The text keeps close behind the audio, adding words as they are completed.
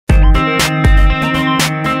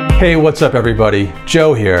Hey, what's up everybody?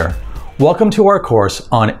 Joe here. Welcome to our course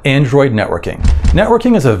on Android networking.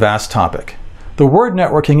 Networking is a vast topic. The word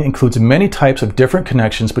networking includes many types of different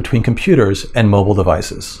connections between computers and mobile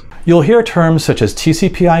devices. You'll hear terms such as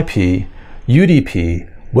TCP/IP, UDP,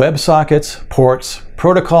 WebSockets, ports,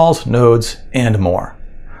 protocols, nodes, and more.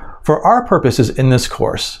 For our purposes in this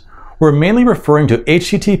course, we're mainly referring to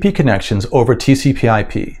HTTP connections over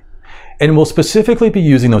TCP/IP, and we'll specifically be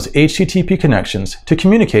using those HTTP connections to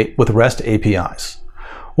communicate with REST APIs.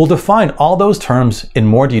 We'll define all those terms in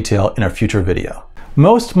more detail in a future video.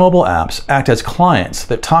 Most mobile apps act as clients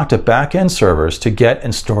that talk to back-end servers to get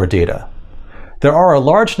and store data. There are a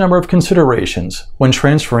large number of considerations when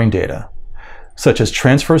transferring data, such as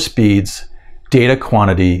transfer speeds, data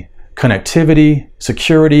quantity, connectivity,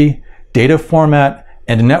 security, data format,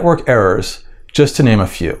 and network errors, just to name a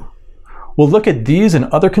few. We'll look at these and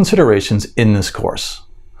other considerations in this course.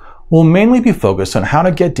 We'll mainly be focused on how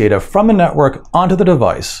to get data from the network onto the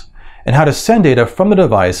device and how to send data from the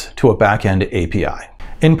device to a back-end API.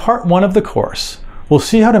 In part 1 of the course, we'll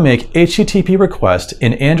see how to make HTTP requests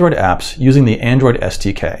in Android apps using the Android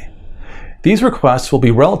SDK. These requests will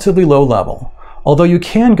be relatively low level, although you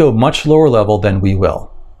can go much lower level than we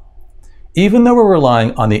will. Even though we're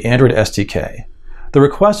relying on the Android SDK, the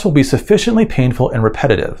requests will be sufficiently painful and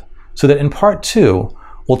repetitive so that in part 2,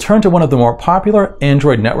 we'll turn to one of the more popular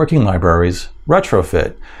Android networking libraries,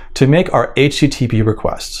 Retrofit, to make our HTTP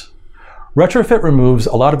requests. Retrofit removes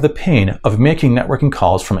a lot of the pain of making networking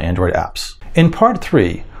calls from Android apps. In part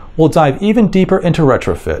 3, we'll dive even deeper into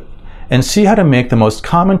Retrofit and see how to make the most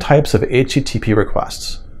common types of HTTP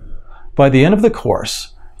requests. By the end of the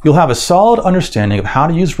course, you'll have a solid understanding of how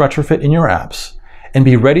to use Retrofit in your apps and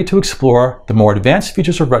be ready to explore the more advanced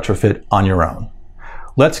features of Retrofit on your own.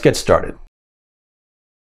 Let's get started.